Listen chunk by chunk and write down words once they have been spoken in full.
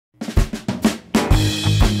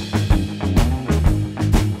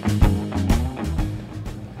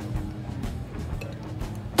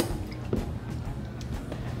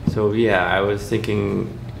So yeah, I was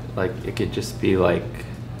thinking like it could just be like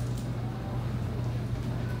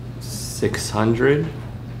 600.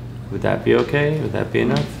 Would that be okay? Would that be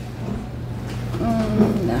enough?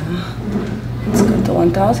 Nah. Let's go to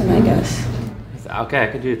 1,000, I guess. Okay, I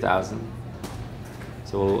could do 1,000.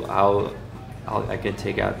 So I could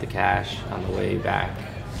take out the cash on the way back.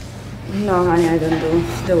 No, honey, I don't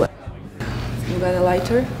do it. You got a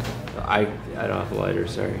lighter? I don't have a lighter,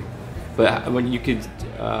 sorry. But when you could,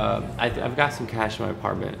 I've got some cash in my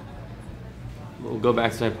apartment. We'll go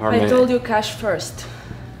back to my apartment. I told you cash first.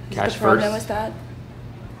 Cash Is the problem first? with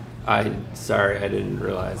that? Sorry, I didn't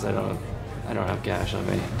realize. I don't have cash on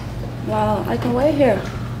me. Well, I can wait here.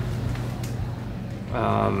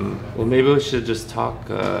 Well, maybe we should just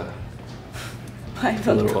talk. I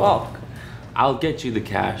don't talk. I'll get you the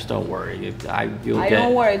cash. Don't worry.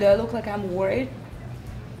 Don't worry. Do I look like I'm worried?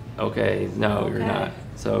 Okay, no, you're not.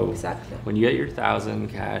 So exactly. When you get your 1,000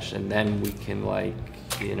 cash, and then we can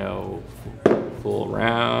fool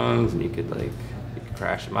around, and you could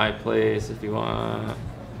crash at my place if you want,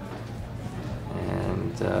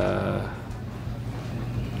 and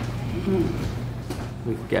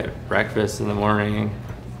we could get breakfast in the morning.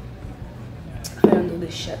 I don't do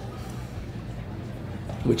this shit.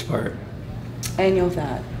 Which part? Any of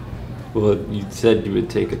that. Well, you said you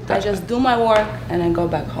would take it. I just do my work and I go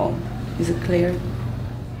back home. Is it clear?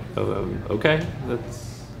 Okay,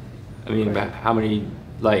 that's. I mean, how many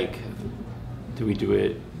do we do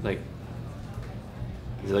it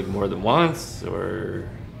Is it more than once or?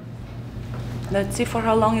 Let's see for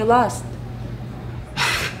how long you last.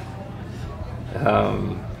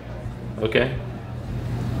 Okay.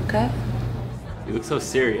 Okay. You look so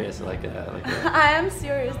serious, I am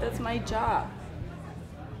serious. That's my job.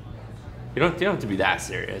 You don't have to be that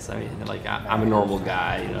serious. I mean, I'm a normal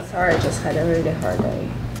guy, you know. Sorry, I just had a really hard day.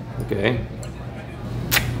 Okay.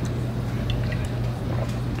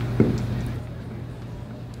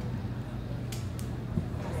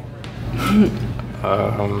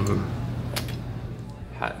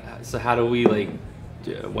 So how do we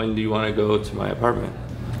when do you want to go to my apartment?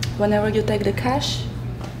 Whenever you take the cash.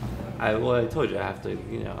 I told you I have to,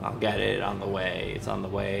 I'll get it on the way. It's on the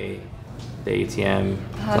way. The ATM.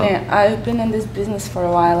 Honey, I've been in this business for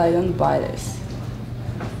a while. I don't buy this.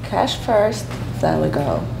 Cash first, then we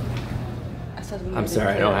go. I'm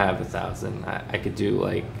sorry, I don't have 1,000. I could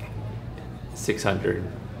do 600.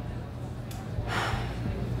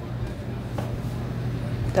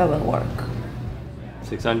 That will work.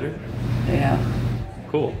 600? Yeah.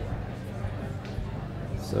 Cool.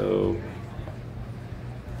 So,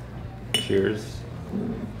 cheers.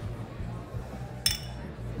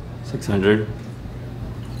 600.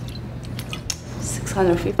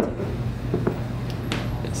 650.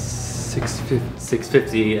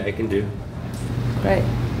 650 I can do. Great.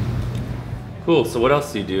 Cool. So what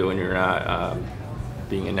else do you do when you're not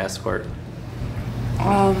being an escort?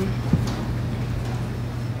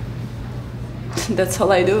 That's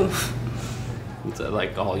all I do. It's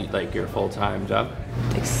your full-time job?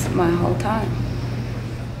 Takes my whole time.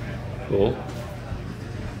 Cool.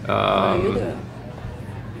 What do you do?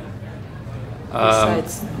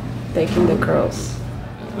 Besides taking the girls,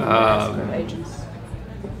 escort agents.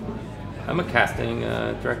 I'm a casting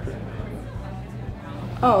director.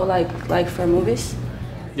 Oh, like for movies?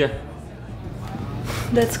 Yeah.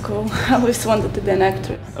 That's cool. I always wanted to be an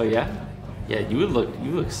actress. Oh yeah? Yeah, you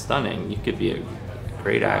look stunning. You could be a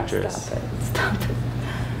great actress. Stop it.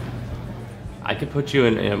 I could put you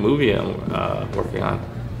in a movie I'm working on.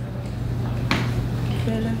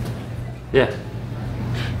 Really? Yeah.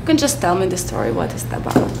 You can just tell me the story. What is it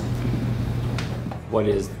about? What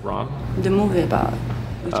is wrong? The movie about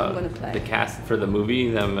which I'm gonna play. The cast for the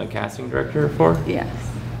movie that I'm a casting director for? Yes.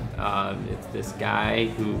 It's this guy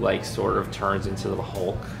who sort of turns into the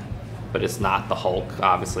Hulk, but it's not the Hulk,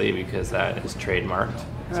 obviously, because that is trademarked.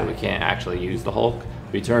 Right. So we can't actually use the Hulk.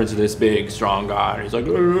 But he turns to this big, strong guy, and he's like,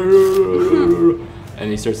 and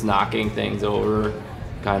he starts knocking things over,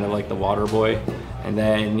 kind of like the water boy. And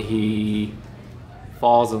then he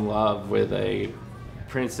falls in love with a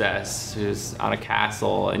princess who's on a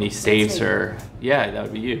castle, and he saves her. Yeah, that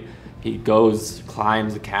would be you. He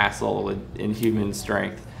climbs the castle with inhuman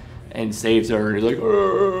strength and saves her, and he's like,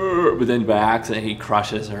 "Arr!" But then by accident he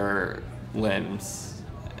crushes her limbs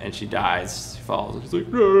and she dies. She falls and she's like,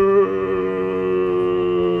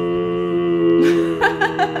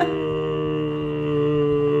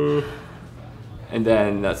 and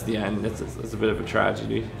then that's the end. It's a bit of a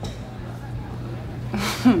tragedy.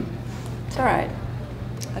 It's alright.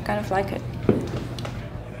 I kind of like it.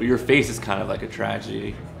 But your face is kind of like a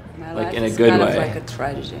tragedy. My life in a is good kind way. of like a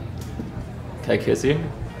tragedy. Can I kiss you?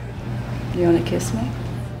 You wanna kiss me?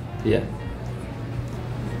 Yeah.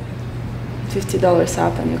 $50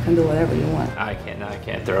 up and you can do whatever you want. I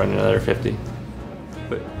can't throw in another 50.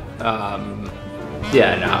 But,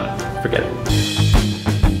 yeah, no, forget it.